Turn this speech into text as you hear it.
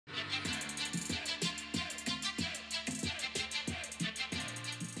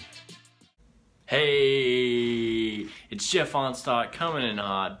Hey, it's Jeff on stock, coming in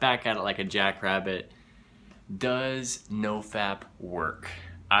hot, back at it like a jackrabbit. Does Nofap work?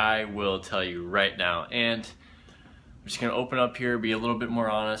 I will tell you right now, and I'm just gonna open up here, be a little bit more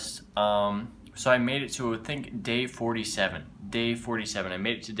honest. So I made it to, I think, day 47. Day 47. I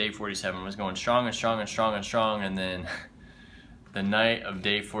made it to day 47. I was going strong and strong and strong and strong, and then the night of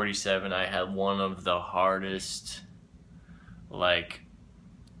day 47, I had one of the hardest,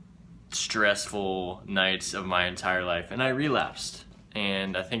 stressful nights of my entire life, and I relapsed.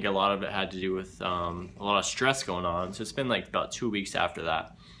 And I think a lot of it had to do with a lot of stress going on. So it's been like about 2 weeks after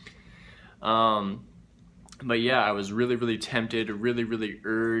that. But yeah, I was really tempted, really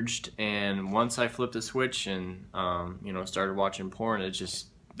urged, and once I flipped a switch and started watching porn,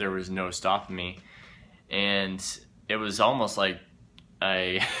 there was no stopping me. And it was almost like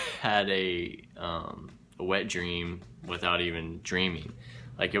I had a wet dream without even dreaming.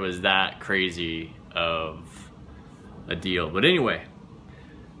 Like, it was that crazy of a deal. But anyway,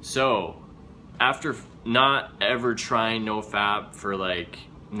 so after not ever trying Nofap for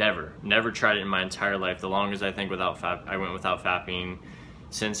never tried it in my entire life, the longest I think I went without fapping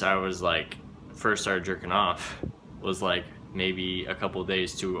since I was first started jerking off was maybe a couple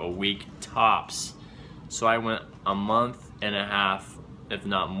days to a week tops. So I went a month and a half, if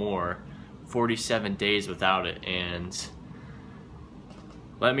not more, 47 days without it, and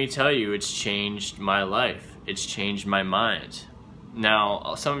let me tell you, it's changed my life. It's changed my mind.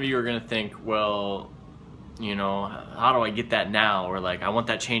 Now, some of you are gonna think, well, how do I get that now? Or I want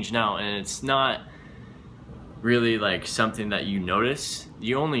that change now. And it's not really something that you notice.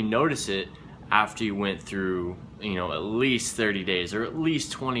 You only notice it after you went through, at least 30 days or at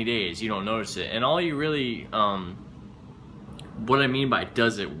least 20 days. You don't notice it. And all you really, what I mean by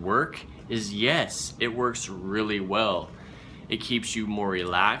does it work is, yes, it works really well. It keeps you more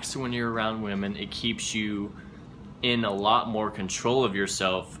relaxed when you're around women. It keeps you in a lot more control of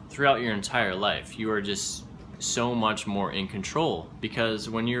yourself throughout your entire life. You are just so much more in control, because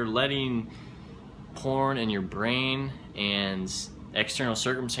when you're letting porn and your brain and external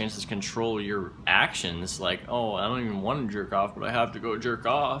circumstances control your actions, oh, I don't even want to jerk off, but I have to go jerk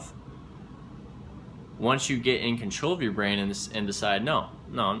off. Once you get in control of your brain and decide, no,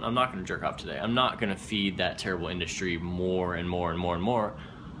 I'm not going to jerk off today. I'm not going to feed that terrible industry more and more.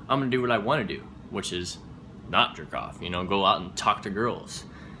 I'm going to do what I want to do, which is not jerk off. Go out and talk to girls.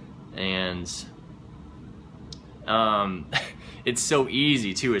 And it's so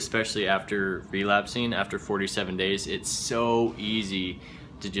easy too, especially after relapsing, after 47 days. It's so easy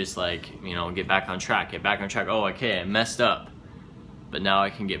to just get back on track. Oh, okay, I messed up, but now I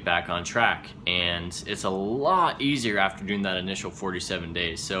can get back on track. And it's a lot easier after doing that initial 47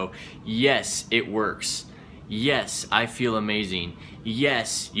 days. So yes, it works. Yes, I feel amazing.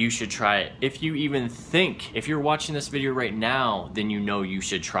 Yes, you should try it. If you even think, if you're watching this video right now, then you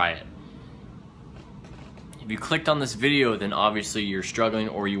should try it. If you clicked on this video, then obviously you're struggling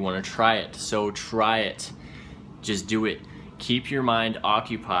or you want to try it. So try it. Just do it. Keep your mind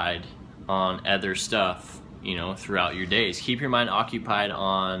occupied on other stuff, throughout your days. Keep your mind occupied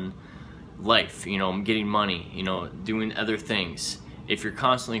on life, getting money, doing other things. If you're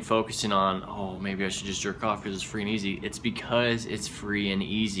constantly focusing on, oh, maybe I should just jerk off because it's free and easy, it's because it's free and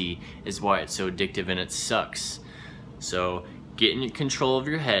easy is why it's so addictive and it sucks. So get in control of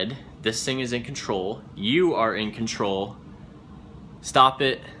your head. This thing is in control. You are in control. Stop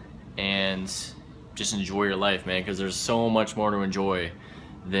it and just enjoy your life, man, because there's so much more to enjoy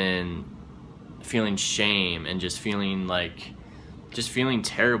than feeling shame and just feeling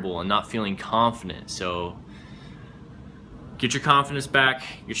terrible and not feeling confident. So get your confidence back,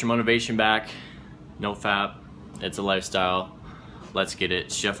 get your motivation back. Nofap, it's a lifestyle. Let's get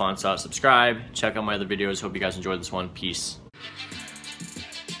it. Chef on Stop. Subscribe, check out my other videos. Hope you guys enjoyed this one. Peace.